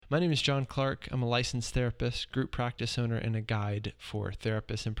My name is John Clark. I'm a licensed therapist, group practice owner, and a guide for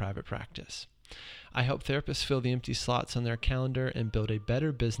therapists in private practice. I help therapists fill the empty slots on their calendar and build a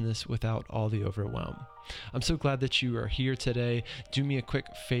better business without all the overwhelm. I'm so glad that you are here today. Do me a quick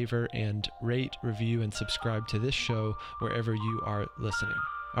favor and rate, review, and subscribe to this show wherever you are listening.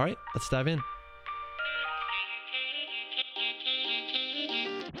 All right, let's dive in.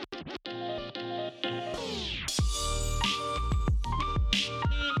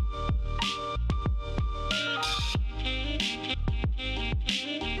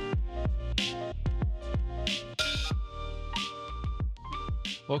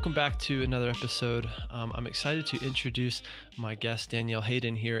 Welcome back to another episode. I'm excited to introduce my guest, Danielle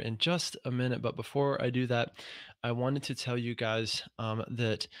Hayden, here in just a minute. But before I do that, I wanted to tell you guys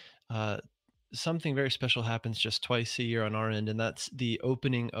that something very special happens just twice a year on our end, and that's the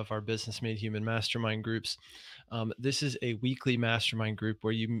opening of our Business Made Human mastermind groups. This is a weekly mastermind group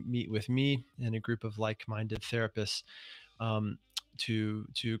where you meet with me and a group of like-minded therapists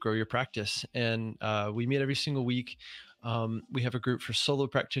to grow your practice. And we meet every single week. We have a group for solo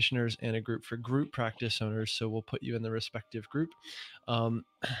practitioners and a group for group practice owners. So we'll put you in the respective group.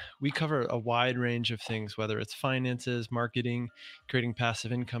 We cover a wide range of things, whether it's finances, marketing, creating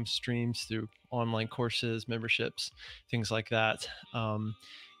passive income streams through online courses, memberships, things like that. And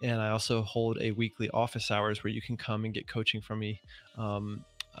I also hold a weekly office hours where you can come and get coaching from me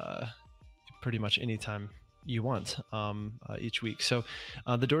pretty much anytime you want each week. So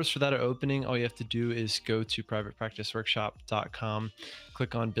the doors for that are opening. All you have to do is go to privatepracticeworkshop.com,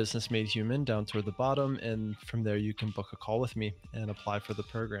 click on Business Made Human down toward the bottom, and from there you can book a call with me and apply for the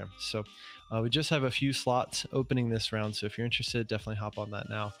program. So we just have a few slots opening this round. So if you're interested, definitely hop on that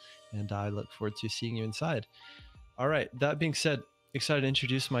now. And I look forward to seeing you inside. All right. That being said, excited to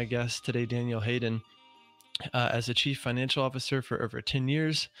introduce my guest today, Danielle Hayden. As a chief financial officer for over 10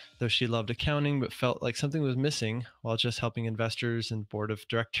 years, though she loved accounting but felt like something was missing while just helping investors and board of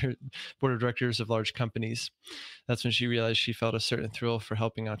directors of large companies. That's when she realized she felt a certain thrill for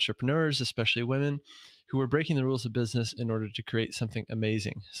helping entrepreneurs, especially women, who were breaking the rules of business in order to create something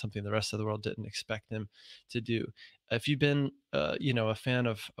amazing, something the rest of the world didn't expect them to do. If you've been, a fan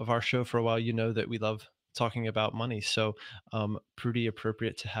of our show for a while, you know that we love talking about money. So pretty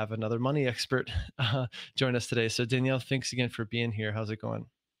appropriate to have another money expert join us today. So Danielle, thanks again for being here. How's it going?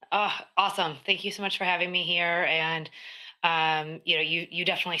 Oh, awesome. Thank you so much for having me here. And you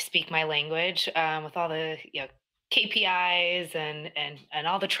definitely speak my language with all the KPIs and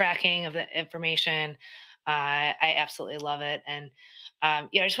all the tracking of the information. I absolutely love it. And I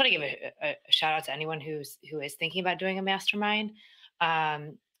just want to give a shout out to anyone who is thinking about doing a mastermind.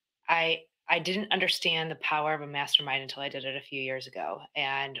 Um, I didn't understand the power of a mastermind until I did it a few years ago,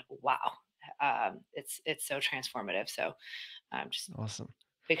 and wow, it's so transformative. So just Awesome.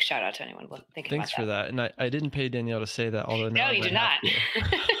 big shout out to anyone thinking about Thanks for that. that. And I didn't pay Danielle to say that, although now No, I you might did have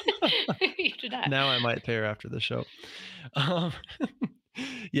not. to. You did not. Now I might pay her after the show. Um,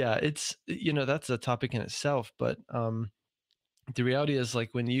 yeah, it's, that's a topic in itself, but the reality is,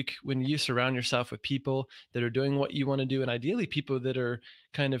 like, when you surround yourself with people that are doing what you want to do, and ideally people that are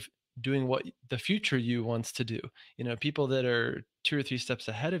kind of doing what the future you wants to do, people that are 2 or 3 steps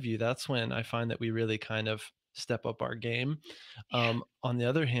ahead of you, that's when I find that we really kind of step up our game. Yeah. On the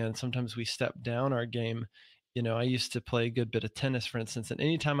other hand, sometimes we step down our game. I used to play a good bit of tennis, for instance, and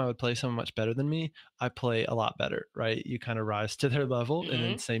anytime I would play someone much better than me, I play a lot better, right? You kind of rise to their level. And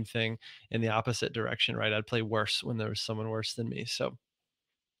then Hmm. same thing in the opposite direction, right? I'd play worse when there was someone worse than me. So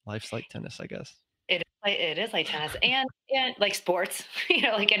life's like tennis, I guess. It is like tennis and like sports,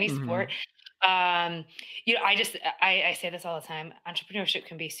 like any Hmm. sport. Um, I say this all the time. Entrepreneurship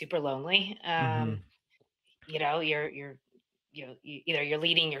can be super lonely. Hmm. Either you're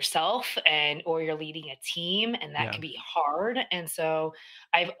leading yourself or you're leading a team, and that Yeah. can be hard. And so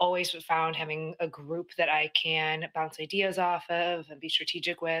I've always found having a group that I can bounce ideas off of and be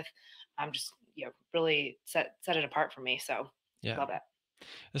strategic with, just really set it apart for me. So Yeah. love it.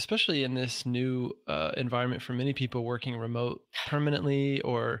 Especially in this new environment for many people working remote permanently,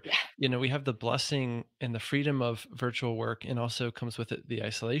 or Yeah. we have the blessing and the freedom of virtual work, and also comes with it the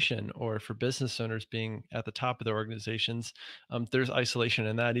isolation. Or for business owners being at the top of their organizations, there's isolation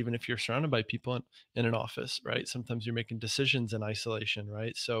in that, even if you're surrounded by people in an office, right? Sometimes you're making decisions in isolation,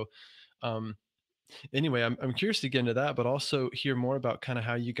 right? So um, anyway, I'm curious to get into that, but also hear more about kind of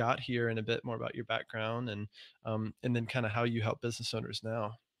how you got here and a bit more about your background, and then kind of how you help business owners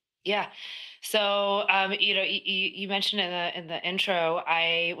now. Yeah. So, you mentioned in the intro,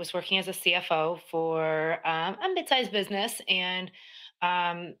 I was working as a CFO for a mid-sized business, and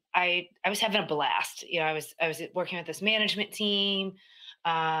I was having a blast. I was working with this management team.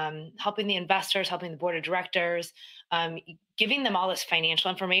 helping the investors, helping the board of directors, giving them all this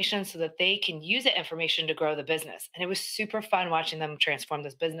financial information so that they can use that information to grow the business. And it was super fun watching them transform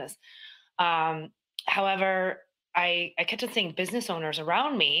this business. Um, However, I kept on seeing business owners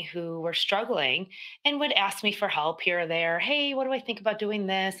around me who were struggling and would ask me for help here or there. Hey, what do I think about doing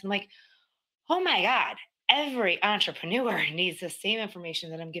this? I'm like, oh my God, every entrepreneur needs the same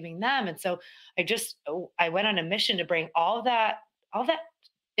information that I'm giving them. And so I went on a mission to bring all that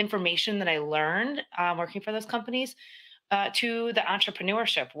information that I learned working for those companies to the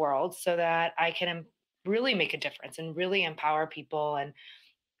entrepreneurship world so that I can really make a difference and really empower people and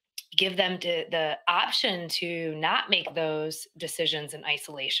give them the option to not make those decisions in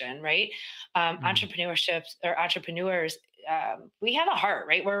isolation, right? Mhm. Entrepreneurships or entrepreneurs, we have a heart,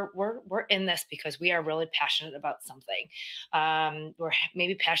 right? We're in this because we are really passionate about something. We're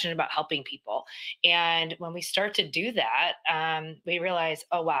maybe passionate about helping people, and when we start to do that, we realize,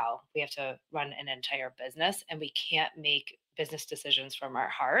 oh wow, we have to run an entire business, and we can't make business decisions from our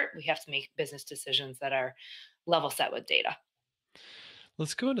heart. We have to make business decisions that are level set with data.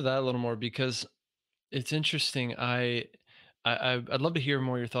 Let's go into that a little more because it's interesting. I'd love to hear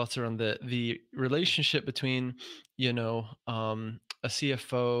more your thoughts around the relationship between, a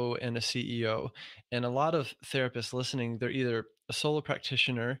CFO and a CEO. And a lot of therapists listening, they're either a solo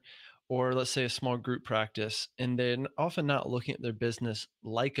practitioner or let's say a small group practice, and they're often not looking at their business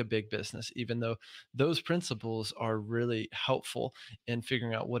like a big business, even though those principles are really helpful in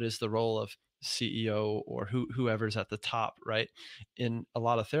figuring out what is the role of CEO or whoever's at the top, right? In a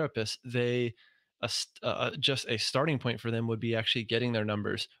lot of therapists, just a starting point for them would be actually getting their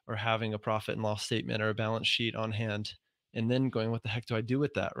numbers or having a profit and loss statement or a balance sheet on hand, and then going, what the heck do I do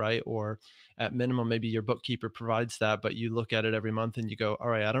with that, right? Or at minimum, maybe your bookkeeper provides that, but you look at it every month and you go, all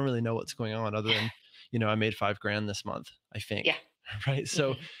right, I don't really know what's going on other than, I made 5 grand this month, I Yeah. think. Right.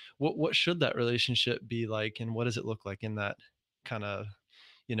 So Mhm. what should that relationship be like, and what does it look like in that kind of,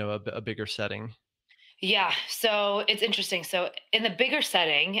 a bigger setting? Yeah, so it's interesting. So in the bigger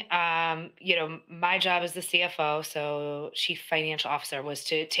setting, my job as the CFO, so Chief Financial Officer, was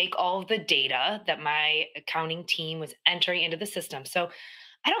to take all of the data that my accounting team was entering into the system. So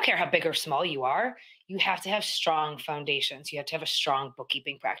I don't care how big or small you are, you have to have strong foundations. You have to have a strong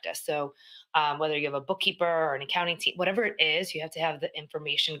bookkeeping practice. So whether you have a bookkeeper or an accounting team, whatever it is, you have to have the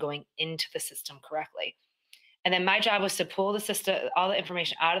information going into the system correctly. And then my job was to pull the system, all the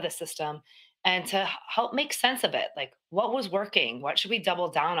information out of the system and to help make sense of it. Like what was working? What should we double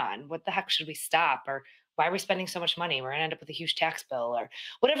down on? What the heck should we stop? Or why are we spending so much money? We're gonna end up with a huge tax bill or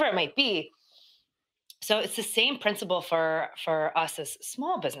whatever it might be. So it's the same principle for us as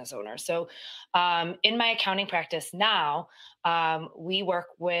small business owners. So in my accounting practice now, we work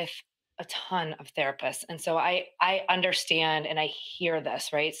with a ton of therapists, and so I understand and I hear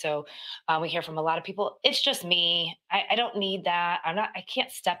this, right. So we hear from a lot of people, it's just me, I don't need that, I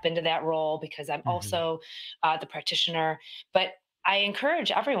can't step into that role because I'm Mhm. also the practitioner. But I encourage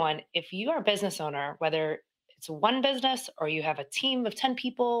everyone, if you are a business owner, whether it's one business or you have a team of 10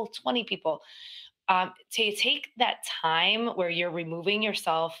 people, 20 people, to take that time where you're removing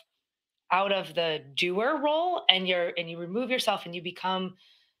yourself out of the doer role, and you remove yourself and you become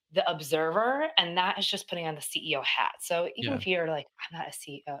the observer, and that is just putting on the CEO hat. So even Yeah. if you're like, I'm not a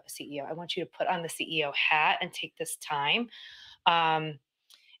CEO, I want you to put on the CEO hat and take this time. um,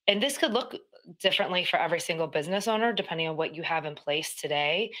 and this could look differently for every single business owner depending on what you have in place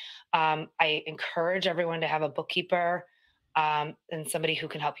today. I encourage everyone to have a bookkeeper, and somebody who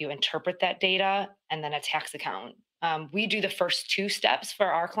can help you interpret that data, and then a tax account. We do the first two steps for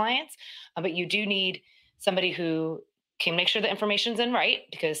our clients, but you do need somebody who can make sure the information's in right,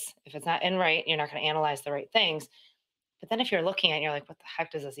 because if it's not in right, you're not going to analyze the right things. But then if you're looking at it, you're like, what the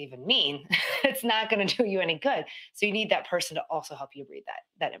heck does this even mean? It's not going to do you any good. So you need that person to also help you read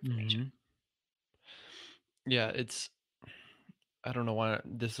that information. Mhm. Yeah, I don't know why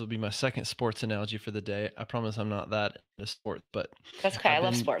this will be my second sports analogy for the day. I promise I'm not that into sport, but That's okay. I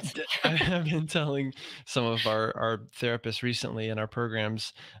love sports. I have been telling some of our therapists recently in our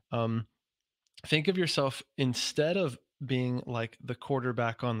programs, um, think of yourself instead of being like the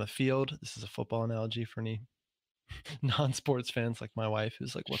quarterback on the field. This is a football analogy for any non-sports fans like my wife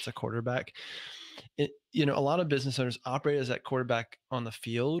who's like, what's a quarterback? A lot of business owners operate as that quarterback on the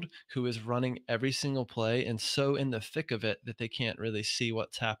field who is running every single play and so in the thick of it that they can't really see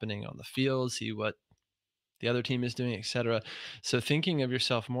what's happening on the field, see what the other team is doing, etc. So thinking of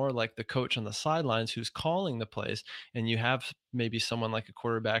yourself more like the coach on the sidelines who's calling the plays, and you have maybe someone like a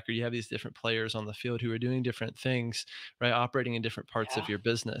quarterback, or you have these different players on the field who are doing different things, right? Operating in different parts of Yeah. your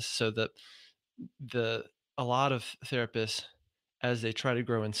business, so that the a lot of therapists as they try to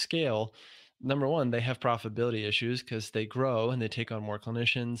grow and scale, number one, they have profitability issues because they grow and they take on more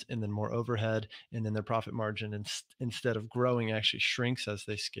clinicians and then more overhead, and then their profit margin instead of growing actually shrinks as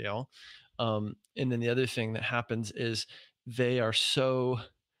they scale. And then the other thing that happens is they are so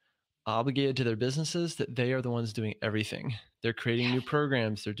obligated to their businesses that they are the ones doing everything. They're creating Yeah. new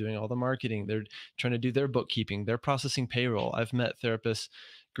programs, they're doing all the marketing, they're trying to do their bookkeeping, they're processing payroll. I've met therapists,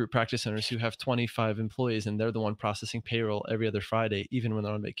 group practice owners who have 25 employees and they're the one processing payroll every other Friday, even when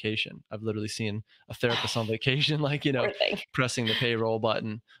they're on vacation. I've literally seen a therapist on vacation, like, Poor thing. pressing the payroll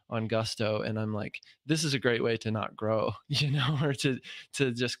button on Gusto. And I'm like, this is a great way to not grow, or to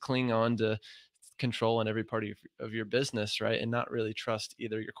just cling on to control in every part of your business, right? And not really trust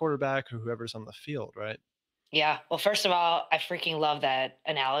either your quarterback or whoever's on the field, right? Yeah. Well, first of all, I freaking love that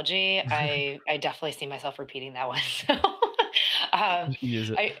analogy. I definitely see myself repeating that one. So, um, You can use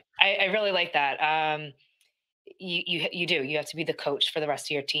it. I really like that. You do. You have to be the coach for the rest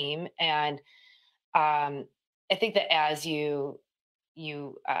of your team, and I think that as you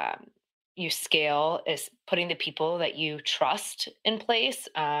you scale is putting the people that you trust in place.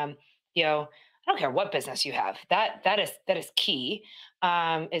 I don't care what business you have. That is key.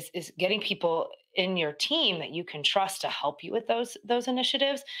 Is getting people in your team that you can trust to help you with those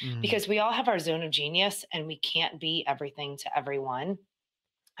initiatives, Mhm. because we all have our zone of genius and we can't be everything to everyone.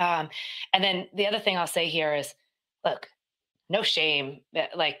 Um, and then the other thing I'll say here is, look, no shame.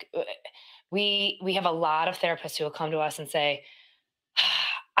 We have a lot of therapists who will come to us and say,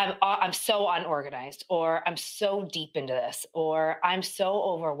 I'm so unorganized, or I'm so deep into this, or I'm so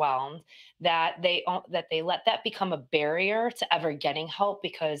overwhelmed that they let that become a barrier to ever getting help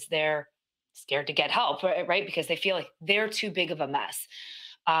because they're scared to get help, right? Because they feel like they're too big of a mess.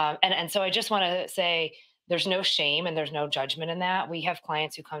 And so I just want to say there's no shame and there's no judgment in that. We have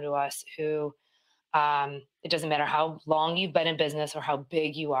clients who come to us who, it doesn't matter how long you've been in business or how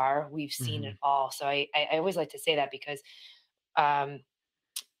big you are, we've seen it Mhm. all. So I always like to say that because um,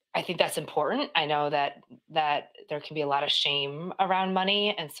 I think that's important. I know that there can be a lot of shame around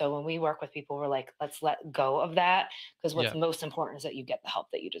money, and so when we work with people, we're like, let's let go of that, because what's Yeah. most important is that you get the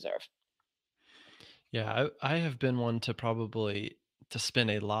help that you deserve. Yeah, I have been one to probably to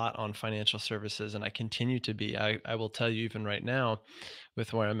spend a lot on financial services, and I continue to be. I will tell you, even right now,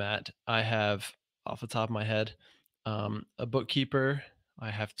 with where I'm at, I have, off the top of my head, a bookkeeper. I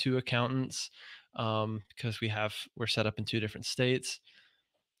have two accountants, because we're set up in two different states.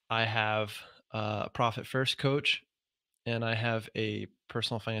 I have a profit first coach, and I have a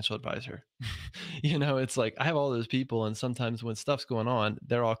personal financial advisor. It's like I have all those people, and sometimes when stuff's going on,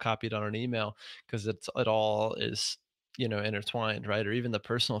 they're all copied on an email because it all is intertwined, right? Or even the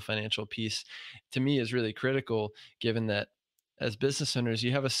personal financial piece to me is really critical, given that as business owners,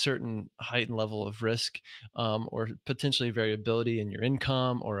 you have a certain heightened level of risk, or potentially variability in your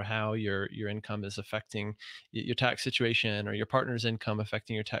income, or how your income is affecting your tax situation, or your partner's income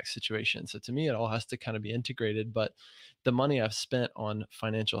affecting your tax situation. So to me, it all has to kind of be integrated. But the money I've spent on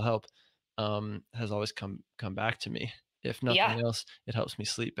financial help, has always come back to me. If Yeah, nothing else, it helps me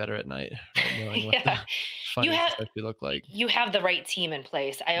sleep better at night, right? Knowing what the yeah. You have finances actually look like. you have the right team in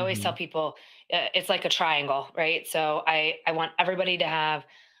place. I always tell Mhm. people, it's like a triangle, right? So I want everybody to have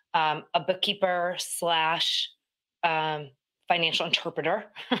a bookkeeper slash um, financial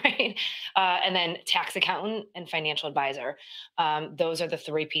interpreter, right? And then tax accountant and financial advisor. Those are the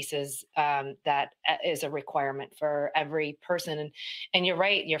three pieces that is a requirement for every person. And you're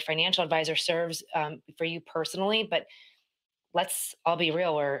right, your financial advisor serves for you personally, but let's all be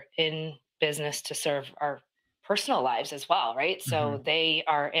real, we're in business to serve our personal lives as well, right? Mhm. So they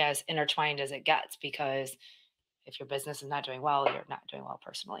are as intertwined as it gets, because if your business is not doing well, you're not doing well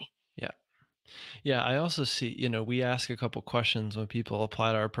personally. Yeah. Yeah, I also see, we ask a couple questions when people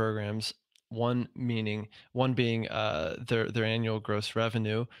apply to our programs. One being their annual gross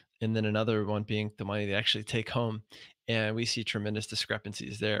revenue, and then another one being the money they actually take home. And we see tremendous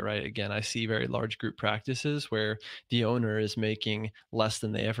discrepancies there, right? Again, I see very large group practices where the owner is making less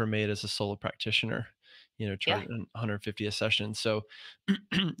than they ever made as a solo practitioner, Yeah. charging 150 a session. So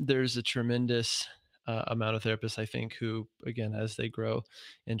there's a tremendous amount of therapists, I think, who, again, as they grow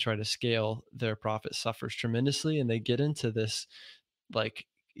and try to scale, their profit suffers tremendously. And they get into this like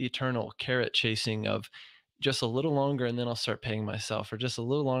eternal carrot chasing of just a little longer and then I'll start paying myself, or just a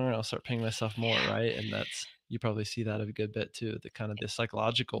little longer and I'll start paying myself more, Yeah. right? And you probably see that a good bit too, the kind of the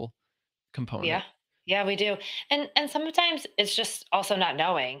psychological component. Yeah. Yeah, we do. And sometimes it's just also not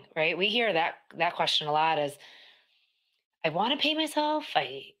knowing, right? We hear that question a lot, is I want to pay myself.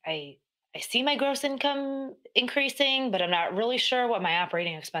 I see my gross income increasing, but I'm not really sure what my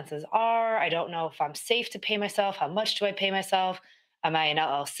operating expenses are. I don't know if I'm safe to pay myself. How much do I pay myself? Am I an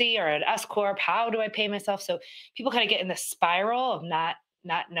LLC or an S corp? How do I pay myself? So people kind of get in this spiral of not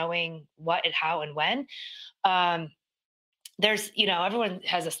knowing what and how and when. Um, there's, everyone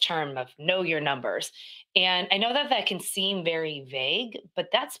has this term of know your numbers. And I know that that can seem very vague, but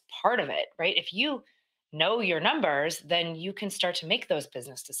that's part of it, right? If you know your numbers, then you can start to make those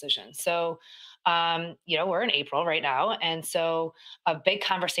business decisions. So, we're in April right now. And so a big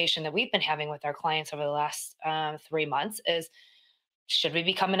conversation that we've been having with our clients over the last 3 months is, should we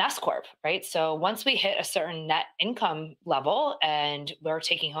become an S corp, right? So once we hit a certain net income level and we're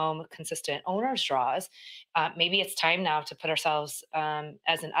taking home consistent owners draws, maybe it's time now to put ourselves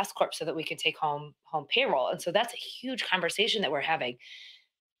as an S corp so that we can take home payroll. And so that's a huge conversation that we're having.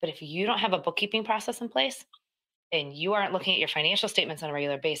 But if you don't have a bookkeeping process in place and you aren't looking at your financial statements on a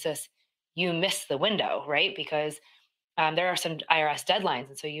regular basis, you miss the window, right? Because there are some IRS deadlines,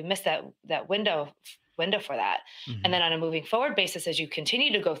 and so you miss that window for that. And Hmm. then on a moving forward basis, as you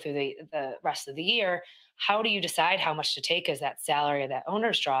continue to go through the rest of the year, how do you decide how much to take as that salary or that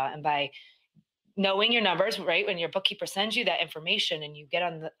owner's draw? And by knowing your numbers, right, when your bookkeeper sends you that information and you get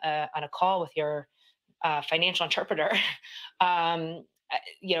on a call with your financial interpreter,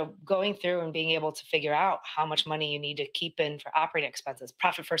 going through and being able to figure out how much money you need to keep in for operating expenses.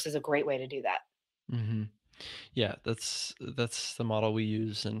 Profit first is a great way to do that. Hmm. Yeah, that's the model we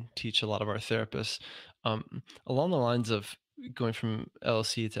use and teach a lot of our therapists. Along the lines of going from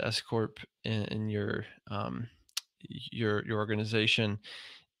LLC to S corp in your organization,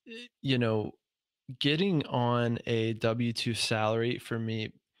 you know, getting on a W-2 salary for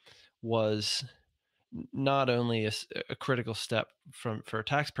me was not only a critical step for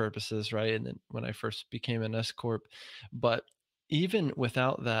tax purposes, right? And then when I first became an S corp, but even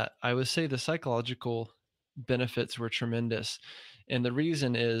without that, I would say the psychological benefits were tremendous. And the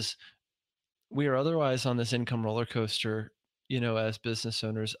reason is we are otherwise on this income roller coaster, as business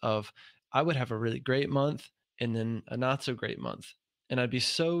owners of I would have a really great month and then a not so great month. And I'd be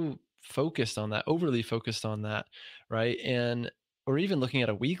so focused on that, overly focused on that, right? And or even looking at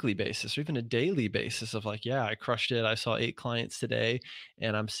a weekly basis or even a daily basis of like, yeah, I crushed it. I saw 8 clients today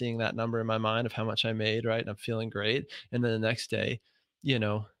and I'm seeing that number in my mind of how much I made, right? And I'm feeling great. And then the next day, you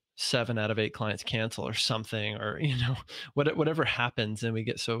know, 7 out of 8 clients cancel or something, or whatever happens, and we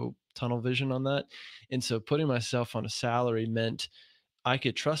get so tunnel vision on that. And so putting myself on a salary meant I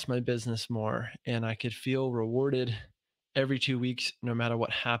could trust my business more and I could feel rewarded every 2 weeks, no matter what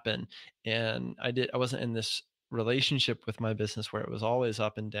happened. And I wasn't in this relationship with my business where it was always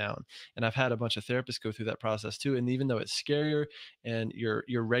up and down. And I've had a bunch of therapists go through that process too. And even though it's scarier and your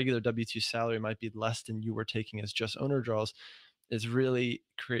regular W-2 salary might be less than you were taking as just owner draws, is really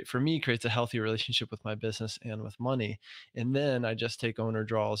creates a healthy relationship with my business and with money. And then I just take owner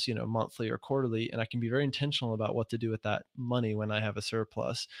draws, monthly or quarterly, and I can be very intentional about what to do with that money when I have a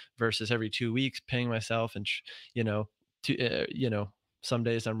surplus versus every 2 weeks paying myself and you know some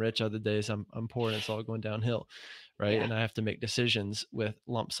days I'm rich, other days I'm poor, and it's all going downhill, right? Yeah. And I have to make decisions with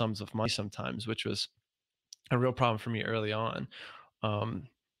lump sums of money sometimes, which was a real problem for me early on, um,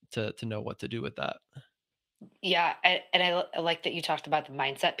 to know what to do with that. Yeah, I like that you talked about the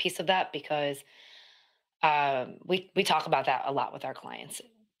mindset piece of that because we talk about that a lot with our clients.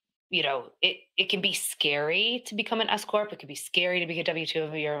 It can be scary to become an S corp. It can be scary to be a W-2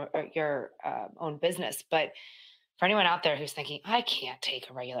 of your own business. But for anyone out there who's thinking, I can't take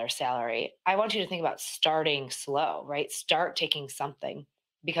a regular salary, I want you to think about starting slow, right? Start taking something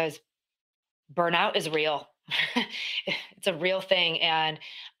because burnout is real. It's a real thing, and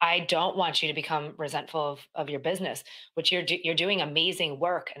I don't want you to become resentful of your business, which you're doing amazing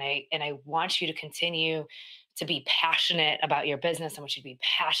work, and I want you to continue to be passionate about your business. I want you to be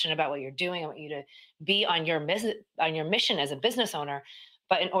passionate about what you're doing. I want you to be on your mission as a business owner.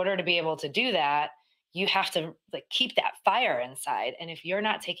 But in order to be able to do that, you have to like keep that fire inside. And if you're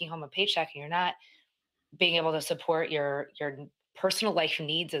not taking home a paycheck and you're not being able to support your personal life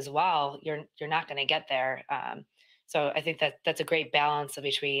needs as well, you're not going to get there. So I think that that's a great balance of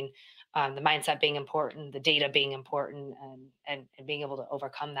between the mindset being important, the data being important, and being able to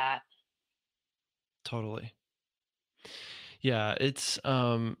overcome that. Totally. Yeah, it's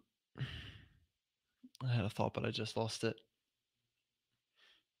I had a thought, but I just lost it.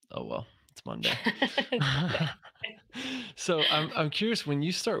 Oh well, it's Monday. It's Monday. So I'm curious, when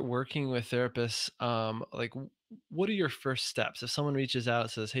you start working with therapists, like what are your first steps? If someone reaches out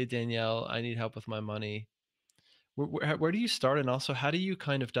and says, "Hey Danielle, I need help with my money," where do you start, and also how do you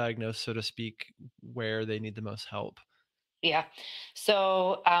kind of diagnose, so to speak, where they need the most help? Yeah.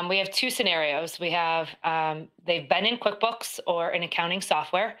 So we have two scenarios. We have they've been in QuickBooks or in accounting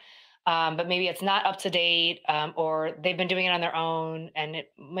software, but maybe it's not up to date, or they've been doing it on their own, and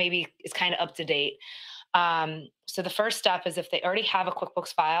it maybe is kind of up to date. So the first step is if they already have a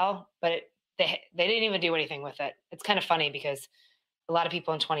QuickBooks file, but they didn't even do anything with it. It's kind of funny because a lot of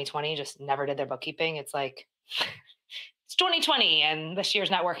people in 2020 just never did their bookkeeping. It's like it's 2020 and this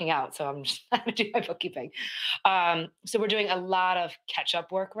year's not working out, so I'm just not going to do my bookkeeping. So we're doing a lot of catch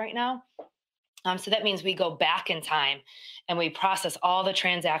up work right now. So that means we go back in time and we process all the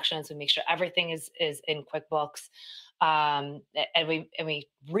transactions and make sure everything is in QuickBooks. And we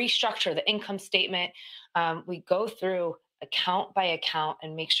restructure the income statement. We go through account by account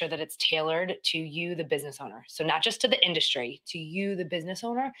and make sure that it's tailored to you, the business owner. So not just to the industry, to you, the business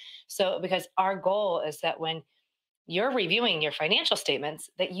owner. So because our goal is that when you're reviewing your financial statements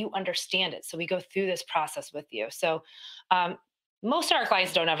that you understand it. So we go through this process with you. So um, most of our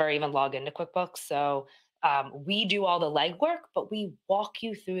clients don't ever even log into QuickBooks. So we do all the legwork, but we walk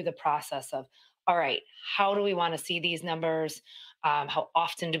you through the process of, all right, how do we want to see these numbers? How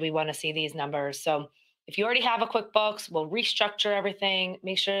often do we want to see these numbers? So if you already have a QuickBooks, we'll restructure everything,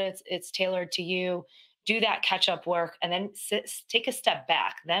 make sure it's tailored to you, do that catch up work, and then take a step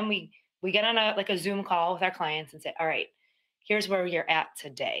back. Then we get on a Zoom call with our clients and say, all right, here's where you're at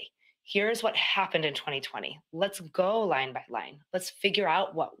today. Here's what happened in 2020. Let's go line by line. Let's figure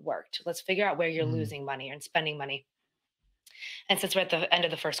out what worked. Let's figure out where you're Mm. losing money and spending money. And since we're at the end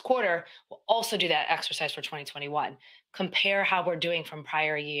of the first quarter, we'll also do that exercise for 2021. Compare how we're doing from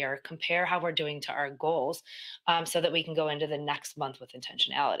prior year, compare how we're doing to our goals, so that we can go into the next month with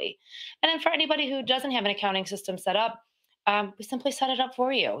intentionality. And then for anybody who doesn't have an accounting system set up, we simply set it up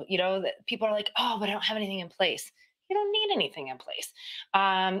for you. People are like, oh, but I don't have anything in place. You don't need anything in place.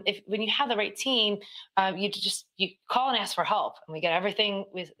 If when you have the right team, you call and ask for help, and we get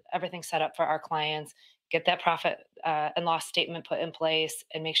everything set up for our clients. Get that profit and loss statement put in place,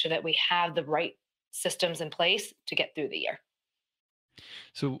 and make sure that we have the right systems in place to get through the year.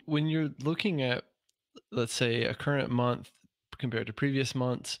 So when you're looking at, let's say, a current month compared to previous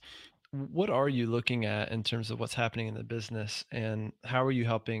months, what are you looking at in terms of what's happening in the business, and how are you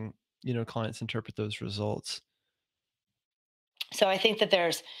helping, clients interpret those results? So I think that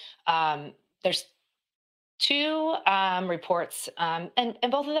there's two reports, and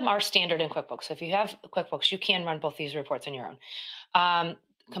both of them are standard in QuickBooks. So if you have QuickBooks, you can run both these reports on your own. Um,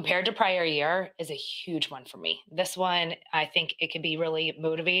 Compared to prior year is a huge one for me. This one, I think it can be really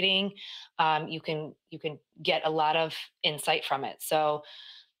motivating. You can get a lot of insight from it. So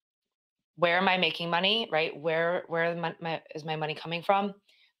where am I making money? Right? Where is my money coming from?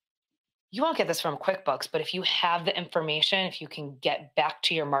 You won't get this from QuickBooks, but if you have the information, if you can get back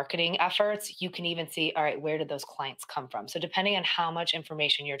to your marketing efforts, you can even see, all right, where did those clients come from? So, depending on how much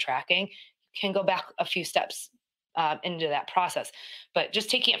information you're tracking, you can go back a few steps into that process. But just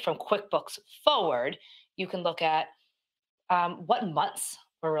taking it from QuickBooks forward, you can look at what months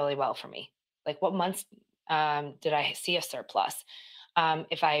were really well for me. Like, what months did I see a surplus?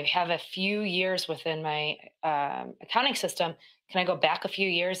 If I have a few years within my accounting system, can I go back a few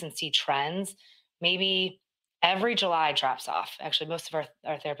years and see trends? Maybe every July drops off. Actually, most of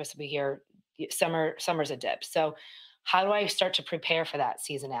our therapists will be here. Summer's a dip. So, how do I start to prepare for that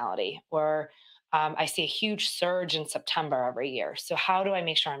seasonality? Or I see a huge surge in September every year. So, how do I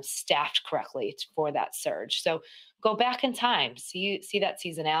make sure I'm staffed correctly for that surge? So, go back in time, see that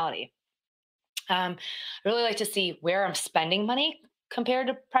seasonality. I really like to see where I'm spending money compared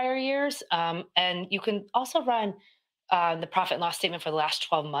to prior years. And you can also run the profit and loss statement for the last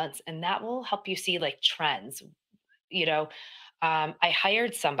 12 months, and that will help you see like trends. You know, I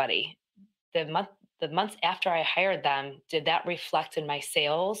hired somebody the month. The months after I hired them, did that reflect in my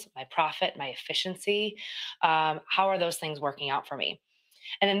sales, my profit, my efficiency? How are those things working out for me?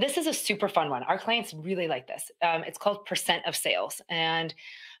 And then this is a super fun one. Our clients really like this. It's called percent of sales. And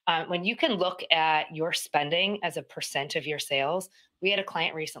when you can look at your spending as a percent of your sales, we had a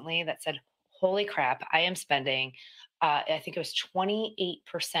client recently that said, holy crap, I am spending, I think it was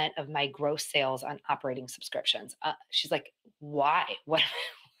 28% of my gross sales on operating subscriptions. She's like, why?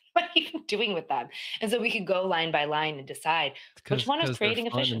 What are you even doing with them? And so we could go line by line and decide which one is Because they're creating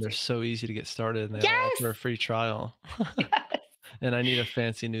fun and they're efficiency. so easy to get started, and they all Yes. offer a free trial. And I need a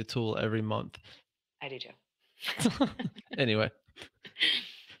fancy new tool every month. I do too. Anyway.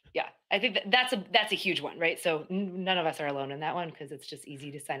 Yeah, I think that's a huge one, right? So none of us are alone in that one because it's just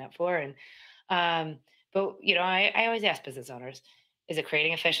easy to sign up for. And but I always ask business owners, is it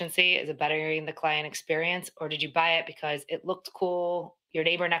creating efficiency? Is it bettering the client experience, or did you buy it because it looked cool? your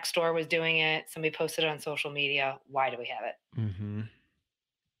neighbor next door was doing it, somebody posted it on social media. Why do we have it? Hmm.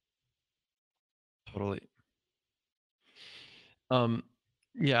 Totally. Um,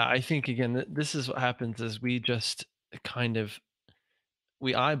 yeah, I think again, this is what happens is we just kind of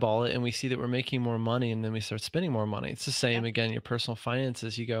we eyeball it and we see that we're making more money and then we start spending more money. It's the same Yep. again, your personal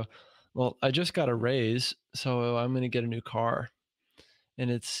finances. You go, well, I just got a raise, so I'm going to get a new car. And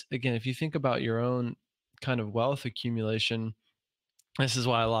it's again, if you think about your own kind of wealth accumulation, this is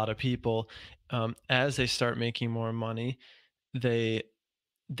why a lot of people, as they start making more money, they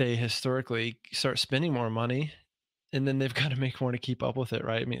they historically start spending more money, and then they've got to make more to keep up with it,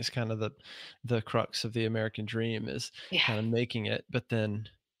 right? I mean, it's kind of the crux of the American dream is Yeah. kind of making it, but then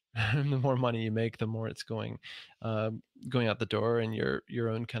the more money you make, the more it's uh, going out the door, and your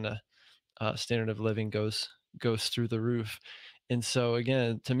own kind of standard of living goes through the roof. And so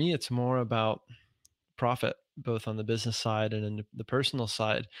again, to me, it's more about profit, both on the business side and in the personal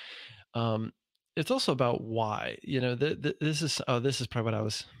side. um, it's also about why. This is probably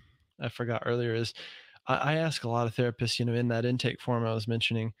what I forgot earlier is I ask a lot of therapists, in that intake form I was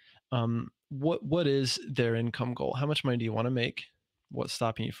mentioning, what is their income goal? How much money do you want to make? What's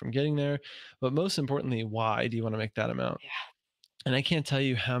stopping you from getting there? But most importantly, why do you want to make that amount? Yeah. And I can't tell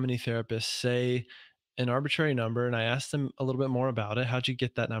you how many therapists say an arbitrary number, and I ask them a little bit more about it. How'd you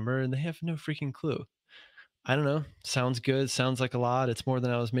get that number? And they have no freaking clue. I don't know. Sounds good. Sounds like a lot. It's more than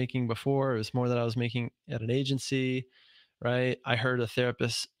I was making before. It was more than I was making at an agency, right? I heard a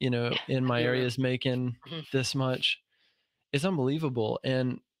therapist, Yeah. in A my area guru. is making Mhm. this much. It's unbelievable.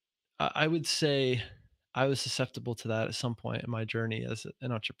 And I would say I was susceptible to that at some point in my journey as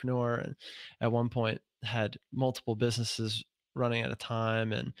an entrepreneur. And at one point had multiple businesses running at a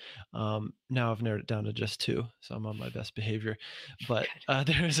time. And now I've narrowed it down to just two. So I'm on my best behavior. But Good.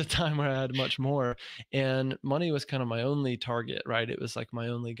 there was a time where I had much more. And money was kind of my only target, right? It was like my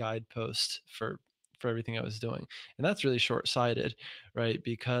only guidepost for everything I was doing. And that's really short-sighted, right?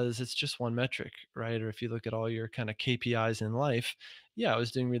 Because it's just one metric, right? Or if you look at all your kind of KPIs in life, yeah, I was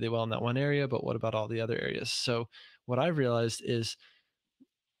doing really well in that one area, but what about all the other areas? So what I've realized is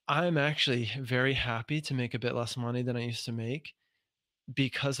I'm actually very happy to make a bit less money than I used to make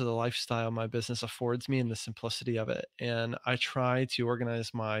because of the lifestyle my business affords me and the simplicity of it. And I try to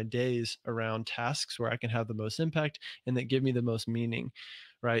organize my days around tasks where I can have the most impact and that give me the most meaning.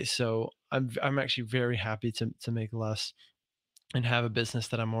 Right. So I'm actually very happy to make less and have a business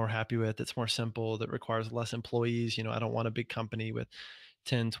that I'm more happy with. That's more simple, that requires less employees. I don't want a big company with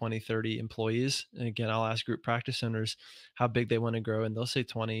 10, 20, 30 employees. And again, I'll ask group practice owners how big they want to grow, and they'll say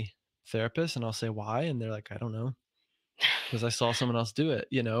 20 therapists, and I'll say why, and they're like, I don't know, because I saw someone else do it.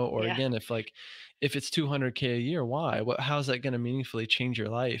 Or Yeah. again, if it's 200K a year, why? How's that going to meaningfully change your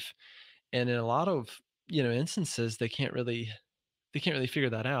life? And in a lot of instances, they can't really figure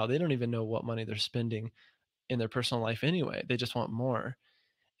that out. They don't even know what money they're spending in their personal life anyway. They just want more.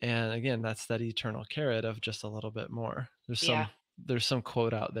 And again, that's that eternal carrot of just a little bit more. Yeah. There's some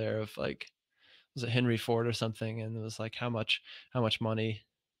quote out there of like, was it Henry Ford or something? And it was like, how much money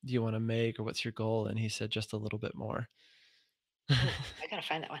do you want to make, or what's your goal? And he said just a little bit more. Oh, I gotta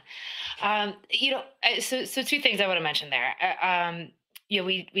find that one. So two things I want to mention there.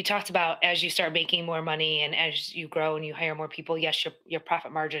 We talked about as you start making more money and as you grow and you hire more people, yes, your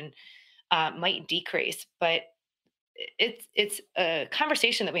profit margin might decrease, but it's a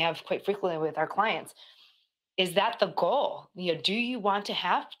conversation that we have quite frequently with our clients. Is that the goal? Do you want to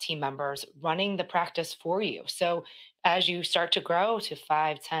have team members running the practice for you? So as you start to grow to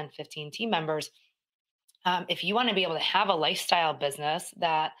 5, 10, 15 team members, if you want to be able to have a lifestyle business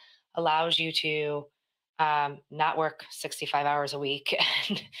that allows you to not work 65 hours a week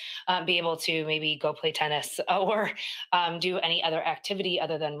and be able to maybe go play tennis or do any other activity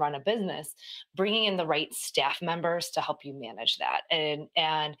other than run a business, bringing in the right staff members to help you manage that,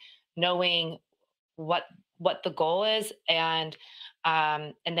 and knowing what what the goal is, and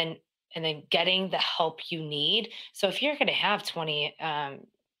then getting the help you need. So if you're going to have 20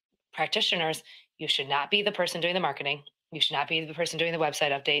 practitioners, you should not be the person doing the marketing. You should not be the person doing the website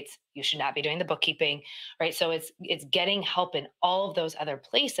updates. You should not be doing the bookkeeping, right? So it's getting help in all of those other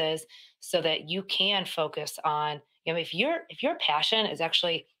places so that you can focus on, if your passion is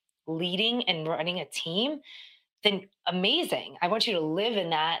actually leading and running a team, then amazing. I want you to live in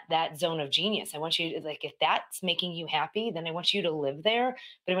that zone of genius. I want you to, like, if that's making you happy, then I want you to live there,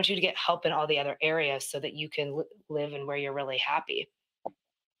 but I want you to get help in all the other areas so that you can live in where you're really happy.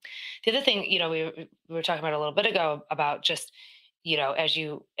 The other thing, we were talking about a little bit ago about just, as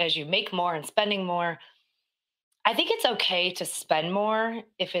you make more and spending more, I think it's okay to spend more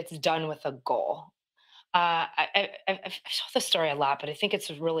if it's done with a goal. I've told this story a lot, but I think it's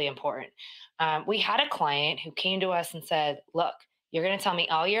really important. We had a client who came to us and said, "Look, you're going to tell me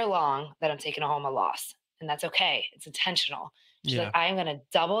all year long that I'm taking home a loss, and that's okay. It's intentional." She's like, Yeah. "I am going to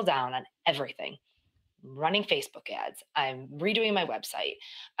double down on everything. Running Facebook ads. I'm redoing my website.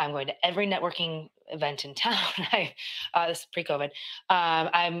 I'm going to every networking event in town. This is pre-COVID.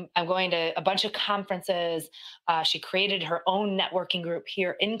 I'm going to a bunch of conferences. She created her own networking group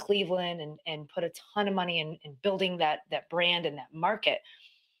here in Cleveland and put a ton of money in building that brand and that market.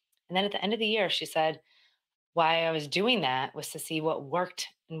 And then at the end of the year, she said, "Why I was doing that was to see what worked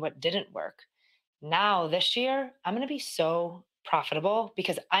and what didn't work. Now this year I'm going to be so profitable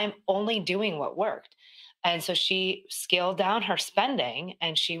because I'm only doing what worked." And so she scaled down her spending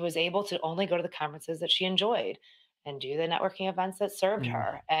and she was able to only go to the conferences that she enjoyed and do the networking events that served Mm,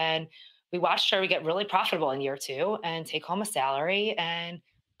 her. And we watched her get really profitable in year 2 and take home a salary and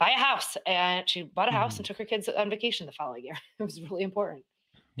buy a house. And she bought a house and mhm. took her kids on vacation the following year. It was really important.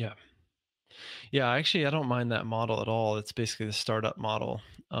 Yeah. Yeah, actually, I don't mind that model at all. It's basically the startup model.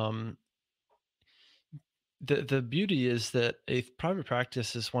 Um, the beauty is that a private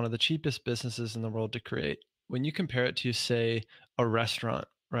practice is one of the cheapest businesses in the world to create. When you compare it to, say, a restaurant,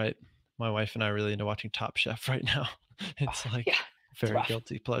 right? My wife and I are really into watching Top Chef right now. Oh, It's yeah, like it's very rough.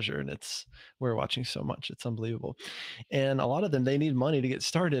 guilty pleasure, and we're watching so much. It's unbelievable. And a lot of them, they need money to get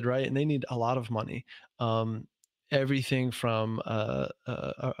started, right? And they need a lot of money. Um, Everything from a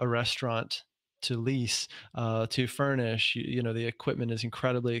restaurant to lease, to furnish. The equipment is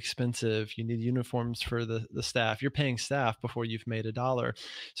incredibly expensive. You need uniforms for the staff. You're paying staff before you've made a dollar.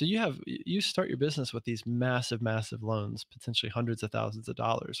 So you start your business with these massive, massive loans, potentially hundreds of thousands of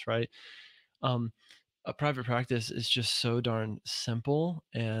dollars, right? Um, a private practice is just so darn simple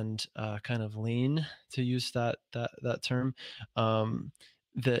and kind of lean, to use that term. Um,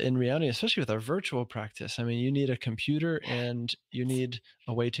 that in reality, especially with our virtual practice, I mean, you need a computer and you need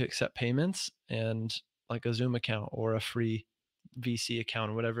a way to accept payments and like a Zoom account or a free VC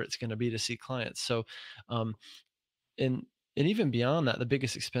account or whatever it's going to be to see clients. So, um, and and even beyond that, the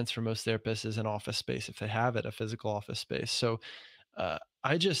biggest expense for most therapists is an office space if they have it, a physical office space. So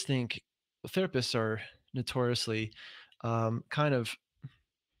I just think therapists are notoriously kind of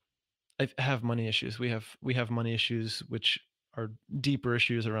have money issues. We have money issues, which are deeper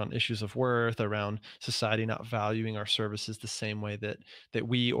issues around issues of worth, around society not valuing our services the same way that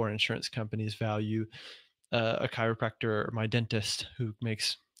we or insurance companies value a chiropractor or my dentist who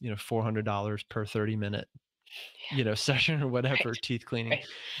makes $400 per 30-minute session or whatever, Right. teeth cleaning. Right.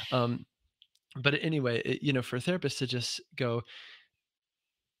 Um, but anyway, for a therapist to just go,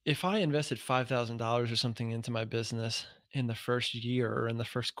 if I invested $5,000 or something into my business in the first year or in the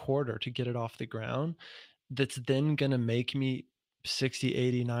first quarter to get it off the ground, that's then going to make me 60,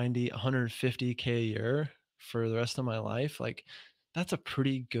 80, 90, 150K a year for the rest of my life, like that's a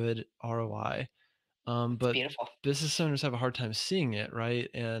pretty good ROI. It's But beautiful. business owners have a hard time seeing it, right?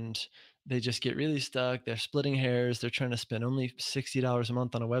 And they just get really stuck. They're splitting hairs. They're trying to spend only $60 a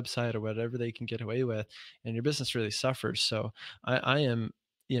month on a website or whatever they can get away with, and your business really suffers. So I am,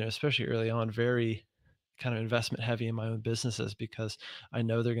 especially early on, very kind of investment heavy in my own businesses because I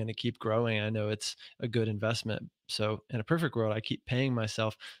know they're going to keep growing. I know it's a good investment. So in a perfect world, I keep paying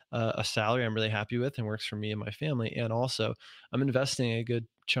myself a salary I'm really happy with and works for me and my family. And also I'm investing a good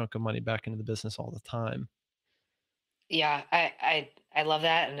chunk of money back into the business all the time. Yeah, I love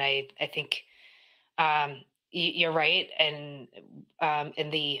that, and I think you're right, and in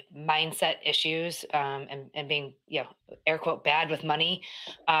the mindset issues, and being air quote bad with money,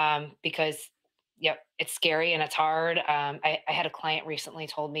 because it's scary and it's hard. I had a client recently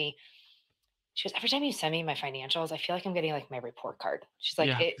told me, she goes, "Every time you send me my financials, I feel like I'm getting like my report card." She's like,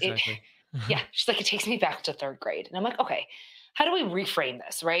 Yeah, it exactly. yeah, she's like, "It takes me back to third grade," and I'm like, okay, how do we reframe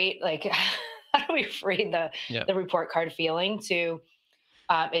this, right? Like, how do we frame Yeah. the report card feeling to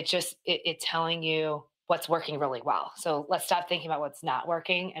it telling you what's working really well. So let's stop thinking about what's not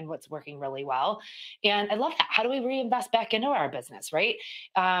working and what's working really well. And I love that. How do we reinvest back into our business, right?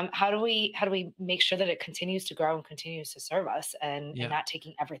 How do we make sure that it continues to grow and continues to serve us and Yeah. not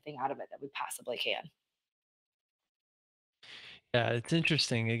taking everything out of it that we possibly can? Yeah, it's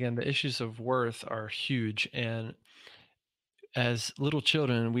interesting. Again, the issues of worth are huge. And as little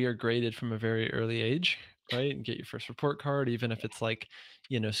children, we are graded from a very early age, right? And get your first report card, even if it's like,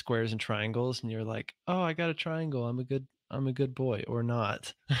 squares and triangles, and you're like, oh, I got a triangle. I'm a good boy or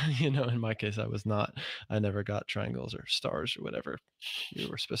not. In my case, I was not. I never got triangles or stars or whatever you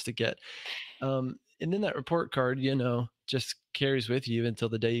were supposed to get. And then that report card, just carries with you until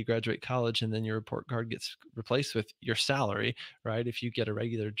the day you graduate college, and then your report card gets replaced with your salary, right? If you get a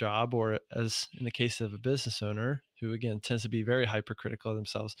regular job, or as in the case of a business owner who, again, tends to be very hypercritical of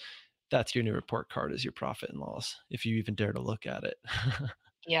themselves, that's your new report card, is your profit and loss, if you even dare to look at it.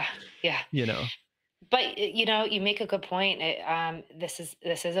 Yeah, yeah. you know, But you make a good point. This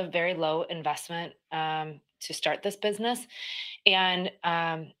is a very low investment to start this business, and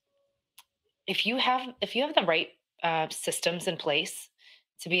if you have the right systems in place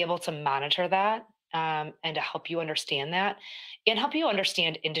to be able to monitor that, and to help you understand that, and help you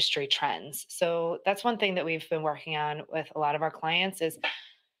understand industry trends. So that's one thing that we've been working on with a lot of our clients is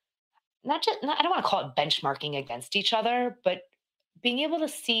I don't want to call it benchmarking against each other, but being able to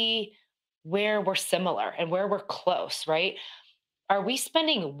see where we're similar and where we're close, right? Are we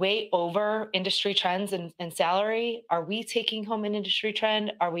spending way over industry trends and salary? Are we taking home an industry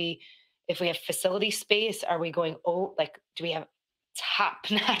trend? If we have facility space, are we going, oh, like, do we have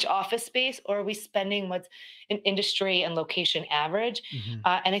top notch office space, or are we spending what's an industry and location average? hmm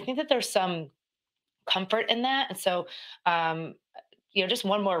And I think that there's some comfort in that. And so, um, just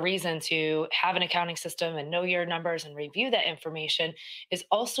one more reason to have an accounting system and know your numbers and review that information is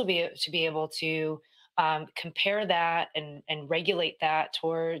also to be able to compare that and regulate that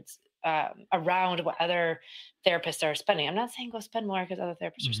towards around what other therapists are spending. I'm not saying go spend more because other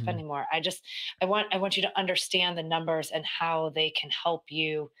therapists are hmm spending more. I want you to understand the numbers and how they can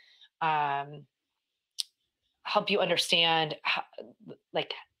um, help you understand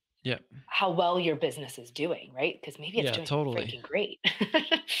like yeah, how well your business is doing, right? Because maybe it's yeah, doing totally. freaking great.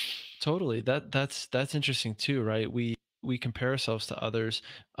 Totally. That's interesting too, right? We compare ourselves to others,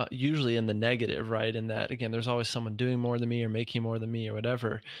 usually in the negative, right? And that, again, there's always someone doing more than me or making more than me or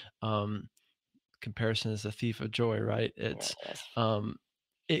whatever. Um, Comparison is a thief of joy, right? It really is. Um,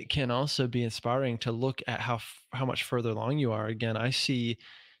 it can also be inspiring to look at how much further along you are. Again, I see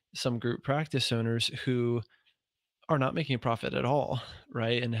some group practice owners who are not making a profit at all,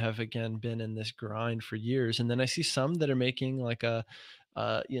 right? And have, again, been in this grind for years. And then I see some that are making like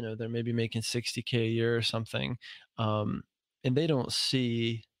they're maybe making 60K a year or something. Um, and they don't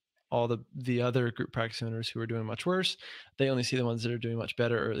see all the other group practice owners who are doing much worse. They only see the ones that are doing much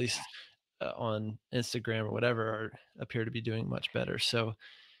better, or at Yeah. least on Instagram or whatever, appear to be doing much better. So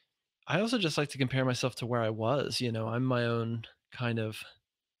I also just like to compare myself to where I was. I'm my own kind of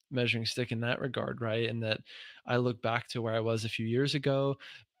measuring stick in that regard, right? And that I look back to where I was a few years ago.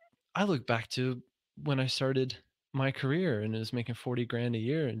 I look back to when I started my career and was making 40 grand a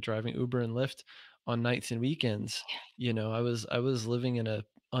year and driving Uber and Lyft on nights and weekends. I was living in a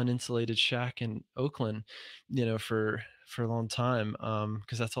uninsulated shack in Oakland, for a long time,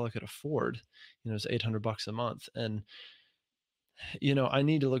 because that's all I could afford. It was $800 a month. And I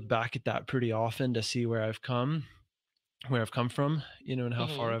need to look back at that pretty often to see where I've come from, and how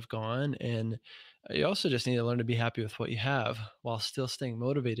far Hmm. I've gone. And you also just need to learn to be happy with what you have while still staying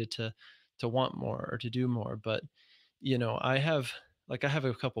motivated to want more or to do more. But I have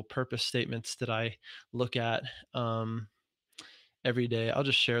a couple purpose statements that I look at every day. I'll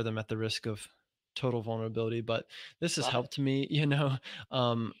just share them at the risk of total vulnerability, but this has Love it. helped me,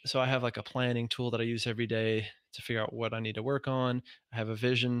 so I have like a planning tool that I use every day to figure out what I need to work on. I have a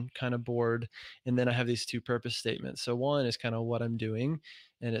vision kind of board, and then I have these two purpose statements. So one is kind of what I'm doing,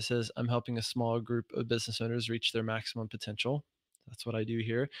 and it says I'm helping a small group of business owners reach their maximum potential. That's what I do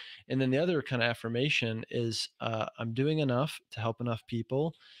here. And then the other kind of affirmation is I'm doing enough to help enough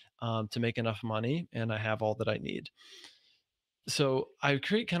people, to make enough money, and I have all that I need. So I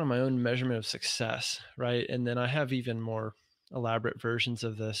create kind of my own measurement of success, right? And then I have even more elaborate versions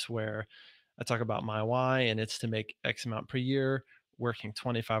of this where I talk about my why, and it's to make X amount per year, working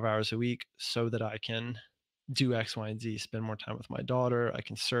 25 hours a week so that I can do X, Y, and Z, spend more time with my daughter. I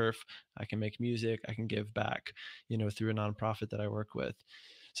can surf, I can make music, I can give back, through a nonprofit that I work with.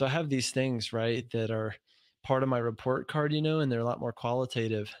 So I have these things, right, that are part of my report card, and they're a lot more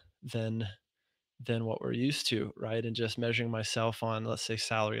qualitative than what we're used to, right? And just measuring myself on, let's say,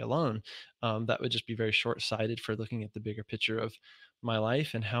 salary alone, that would just be very short sighted for looking at the bigger picture of my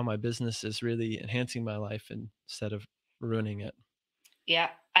life and how my business is really enhancing my life instead of ruining it.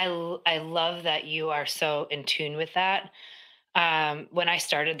 Yeah, I love that you are so in tune with that. When I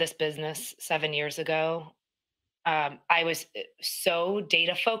started this business 7 years ago, I was so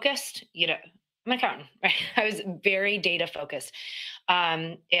data focused. I'm an accountant, right? I was very data focused,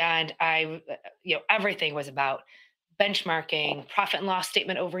 and everything was about benchmarking, profit and loss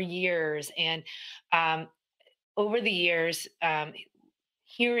statement over years, and um, over the years,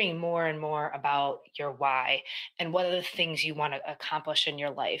 hearing more and more about your why and what are the things you want to accomplish in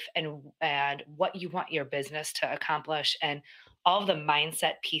your life, and what you want your business to accomplish, and all of the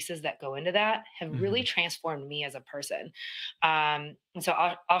mindset pieces that go into that have really Mhm. transformed me as a person. And so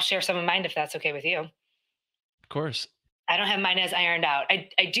I'll share some of mine if that's okay with you. Of course. I don't have mine as ironed out.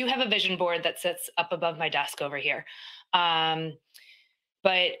 I do have a vision board that sits up above my desk over here. Um,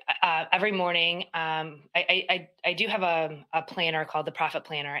 but every morning, I do have a planner called the Profit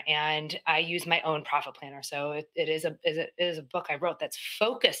Planner, and I use my own Profit Planner. So it is a book I wrote that's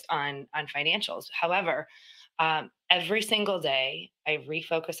focused on financials. However, every single day I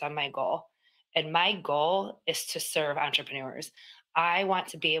refocus on my goal, and my goal is to serve entrepreneurs. I want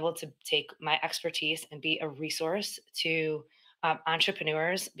to be able to take my expertise and be a resource to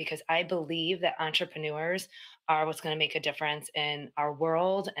entrepreneurs, because I believe that entrepreneurs are what's going to make a difference in our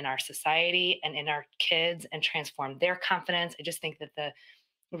world and our society and in our kids and transform their confidence. I just think that the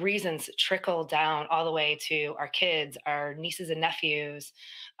reasons trickle down all the way to our kids, our nieces and nephews,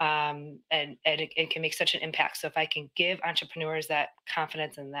 and it can make such an impact. So if I can give entrepreneurs that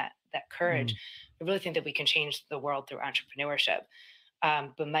confidence and that courage, Mm. I really think that we can change the world through entrepreneurship.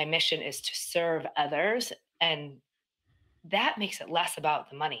 But my mission is to serve others, and that makes it less about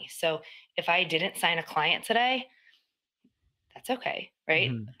the money. So if I didn't sign a client today, that's okay,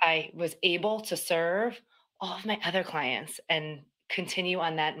 right? Mhm. I was able to serve all of my other clients and continue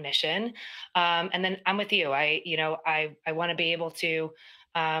on that mission. And then I'm with you. I want to be able to,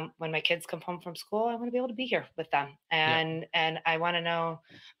 when my kids come home from school, I want to be able to be here with them. Yeah. And I want to know,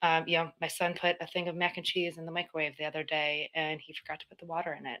 my son put a thing of mac and cheese in the microwave the other day, and he forgot to put the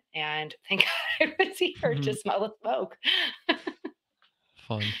water in it. And thank God I was here to Mhm. smell the smoke.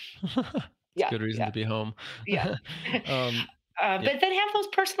 Fun. It's a Yeah, good reason yeah, to be home. yeah. Um, yeah. But then have those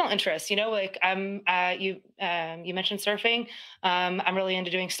personal interests, like you mentioned surfing. I'm really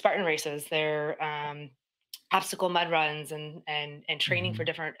into doing Spartan races. They're obstacle mud runs and training for Mhm.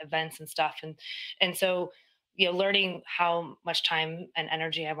 different events and stuff. And so learning how much time and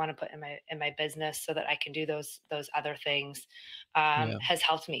energy I want to put in my business so that I can do those other things Yeah. has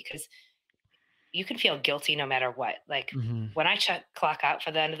helped me, because you can feel guilty no matter what. Like Mhm. when I check clock out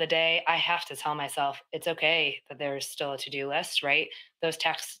for the end of the day, I have to tell myself it's okay that there's still a to-do list, right? Those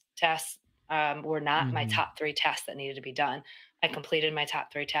tasks were not my Mhm. top three tasks that needed to be done. I completed my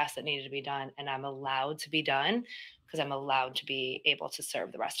top three tasks that needed to be done, and I'm allowed to be done because I'm allowed to be able to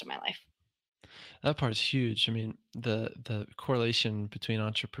serve the rest of my life. That part's huge. I mean, the correlation between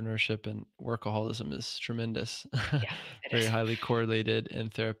entrepreneurship and workaholism is tremendous. Yeah, it Very is. highly correlated,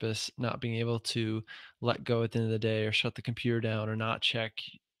 and therapists not being able to let go at the end of the day or shut the computer down or not check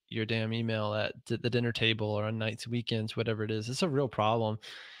your damn email at the dinner table or on nights, weekends, whatever it is. It's a real problem.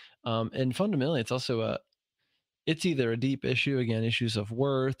 And fundamentally, it's also it's either a deep issue, again, issues of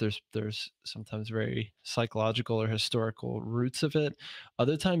worth. There's sometimes very psychological or historical roots of it.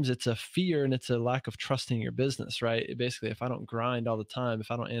 Other times it's a fear and it's a lack of trusting your business, right? Basically, if I don't grind all the time, if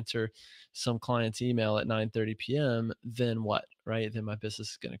I don't answer some client's email at 9:30 p.m., then what? Right? Then my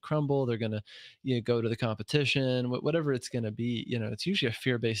business is going to crumble. They're going to, go to the competition, whatever it's going to be. It's usually a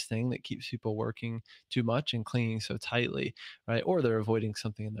fear-based thing that keeps people working too much and clinging so tightly, right? Or they're avoiding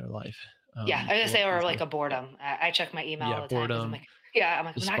something in their life. Yeah, I was A gonna lot say, or like easier. a Yeah. boredom. I check my email Yeah, all the time because I'm boredom, like, yeah,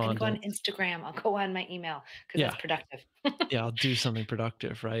 I'm not going to go on despondence. Instagram. I'll go on my email because that's Yeah, productive. yeah, I'll do something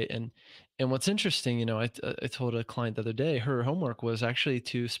productive, right? And what's interesting, I told a client the other day, her homework was actually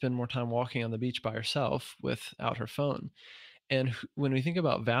to spend more time walking on the beach by herself without her phone. And when we think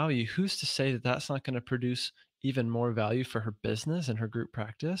about value, who's to say that that's not going to produce even more value for her business and her group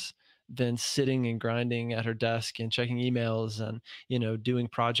practice than sitting and grinding at her desk and checking emails and doing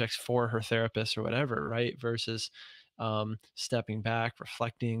projects for her therapist or whatever, right? Versus stepping back,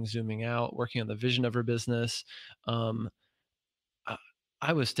 reflecting, zooming out, working on the vision of her business. Um, I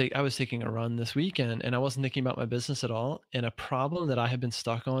I was taking a run this weekend and I wasn't thinking about my business at all. And a problem that I had been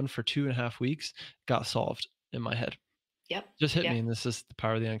stuck on for 2.5 weeks got solved in my head. Yep. Just hit Yep. me, and this is the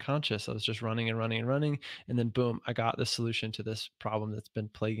power of the unconscious. I was just running and running and running, and then boom, I got the solution to this problem that's been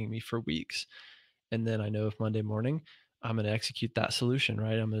plaguing me for weeks. And then I know if Monday morning I'm going to execute that solution,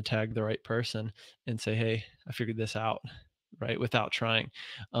 right? I'm going to tag the right person and say, "Hey, I figured this out," right? Without trying.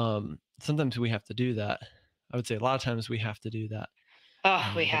 Sometimes we have to do that. I would say a lot of times we have to do that,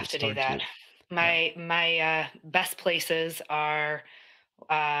 Oh, we but have it's to do hard that. to. Yeah. My best places are,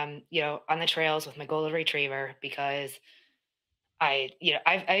 on the trails with my golden retriever, because I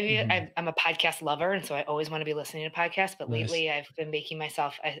Hmm. I'm a podcast lover, and so I always want to be listening to podcasts. But Nice. lately, I've been making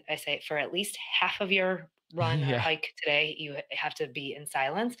myself. I say for at least half of your run or Yeah. hike today, you have to be in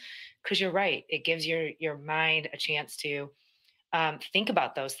silence, because you're right. It gives your mind a chance to think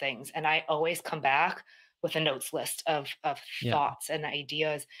about those things. And I always come back with a notes list of Yeah. thoughts and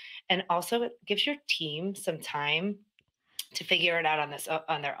ideas, and also it gives your team some time to figure it out on this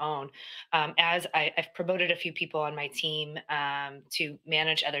on their own. I've promoted a few people on my team to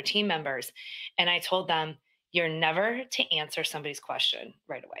manage other team members, and I told them, you're never to answer somebody's question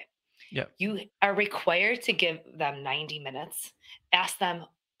right away. Yeah. You are required to give them 90 minutes. Ask them,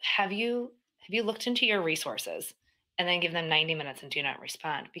 have you looked into your resources? And then give them 90 minutes and do not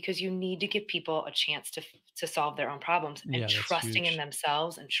respond, because you need to give people a chance to solve their own problems, and Yeah. That's trusting in huge.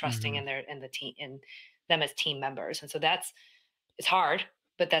 themselves and trusting Hmm. in the team, in them as team members. And so that's, it's hard,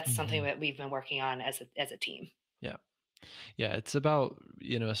 but that's something Hmm. that we've been working on as a team. Yeah. Yeah, it's about,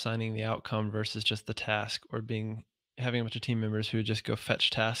 assigning the outcome versus just the task, or having a bunch of team members who just go fetch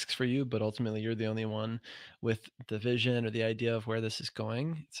tasks for you, but ultimately you're the only one with the vision or the idea of where this is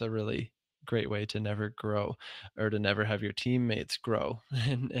going. It's a really great way to never grow, or to never have your teammates grow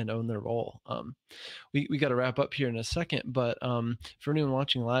and own their role. We got to wrap up here in a second, but for anyone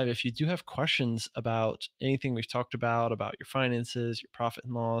watching live, if you do have questions about anything we've talked about your finances, your profit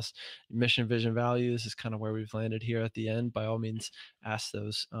and loss, your mission, vision, values, is kind of where we've landed here at the end. By all means, ask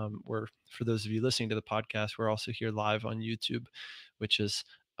those. We're For those of you listening to the podcast, we're also here live on YouTube, which is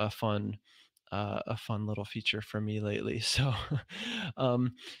a fun a fun little feature for me lately. So,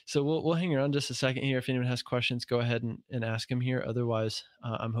 um, so we'll hang around just a second here. If anyone has questions, go ahead and ask them here. Otherwise,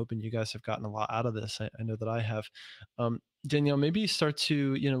 I'm hoping you guys have gotten a lot out of this. I know that I have. Danielle, maybe start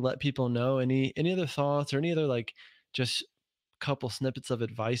to let people know any other thoughts, or any other, like, just couple snippets of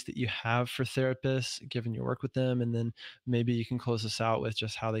advice that you have for therapists, given your work with them, and then maybe you can close this out with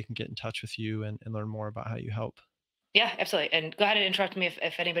just how they can get in touch with you and learn more about how you help. Yeah, absolutely. And go ahead and interrupt me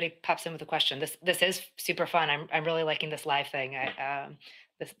if anybody pops in with a question. This is super fun. I'm really liking this live thing.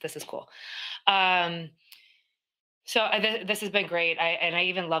 This is cool. Um, this has been great. I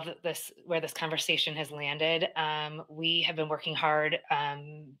even love that this where this conversation has landed. We have been working hard,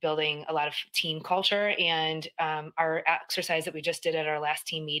 building a lot of team culture, and our exercise that we just did at our last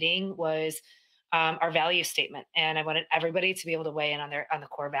team meeting was our value statement. And I wanted everybody to be able to weigh in on the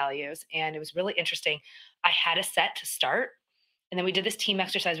core values. And it was really interesting. I had a set to start, and then we did this team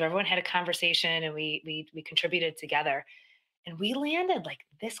exercise where everyone had a conversation, and we contributed together, and we landed like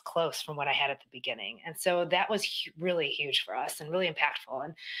this close from what I had at the beginning. And so that was really huge for us and really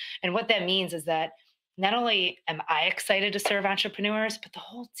impactful. And what that means is that not only am I excited to serve entrepreneurs, but the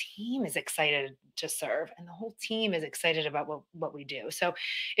whole team is excited to serve, and the whole team is excited about what we do. So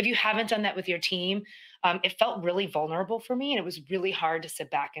if you haven't done that with your team, it felt really vulnerable for me, and it was really hard to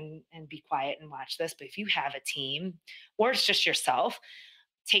sit back and be quiet and watch this. But if you have a team, or it's just yourself,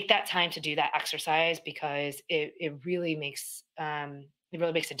 take that time to do that exercise, because it really makes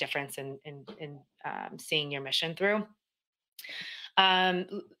a difference in seeing your mission through.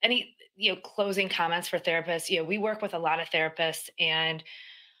 Any closing comments for therapists? We work with a lot of therapists, and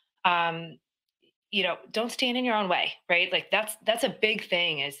um, don't stand in your own way, right? Like that's a big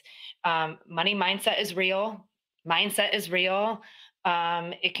thing. Is money mindset is real. Mindset is real.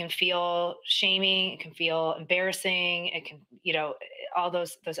 It can feel shaming. It can feel embarrassing. It can, all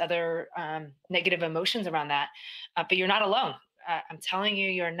those other negative emotions around that. But you're not alone. I'm telling you,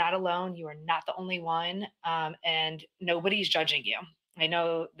 you're not alone. You are not the only one, and nobody's judging you. I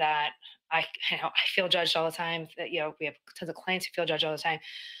know that I, I feel judged all the time. That we have tons of clients who feel judged all the time.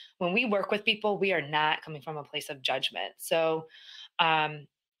 When we work with people, we are not coming from a place of judgment. So, um,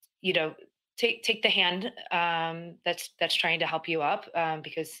 you know, take the hand that's trying to help you up,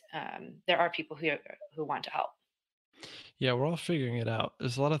 because there are people who want to help. Yeah, we're all figuring it out.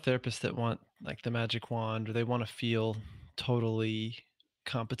 There's a lot of therapists that want, like, the magic wand, or they want to feel totally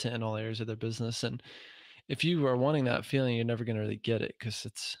competent in all areas of their business. And if you are wanting that feeling, you're never going to really get it, because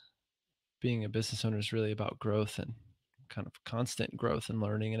it's being a business owner is really about growth, and kind of constant growth and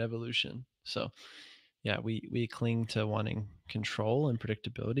learning and evolution. So yeah, we cling to wanting control and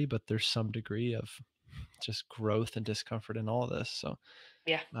predictability, but there's some degree of just growth and discomfort in all of this. So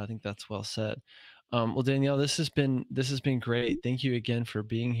Yeah. I think that's well said. Well, Danielle, this has been great. Thank you again for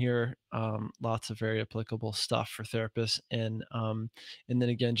being here. Lots of very applicable stuff for therapists, and then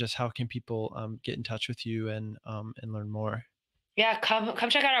again, just how can people get in touch with you and learn more? Yeah, come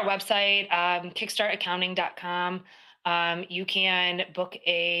check out our website, kickstartaccounting.com. You can book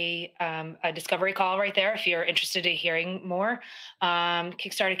a discovery call right there if you're interested in hearing more.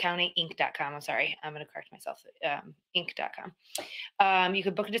 Kickstartaccountinginc.com. I'm sorry, I'm going to correct myself. Inc.com. You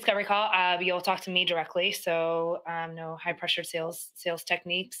could book a discovery call. You'll talk to me directly, so no high pressure sales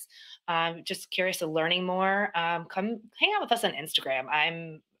techniques. Just curious to learning more. Come hang out with us on Instagram.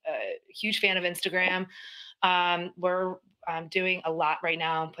 I'm a huge fan of Instagram. We're doing a lot right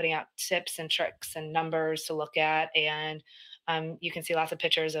now. I'm putting out tips and tricks and numbers to look at, and you can see lots of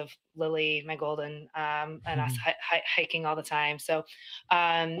pictures of Lily, my golden, and us hiking all the time. So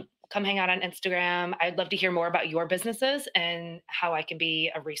come hang out on Instagram. I'd love to hear more about your businesses and how I can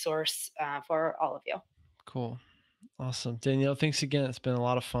be a resource for all of you. Cool. Awesome. Danielle, thanks again. It's been a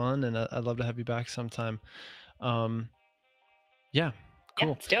lot of fun, and I'd love to have you back sometime. Um, yeah, Yeah, cool.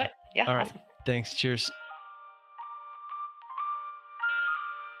 let's do it. Yeah, All right. awesome. Thanks. Cheers.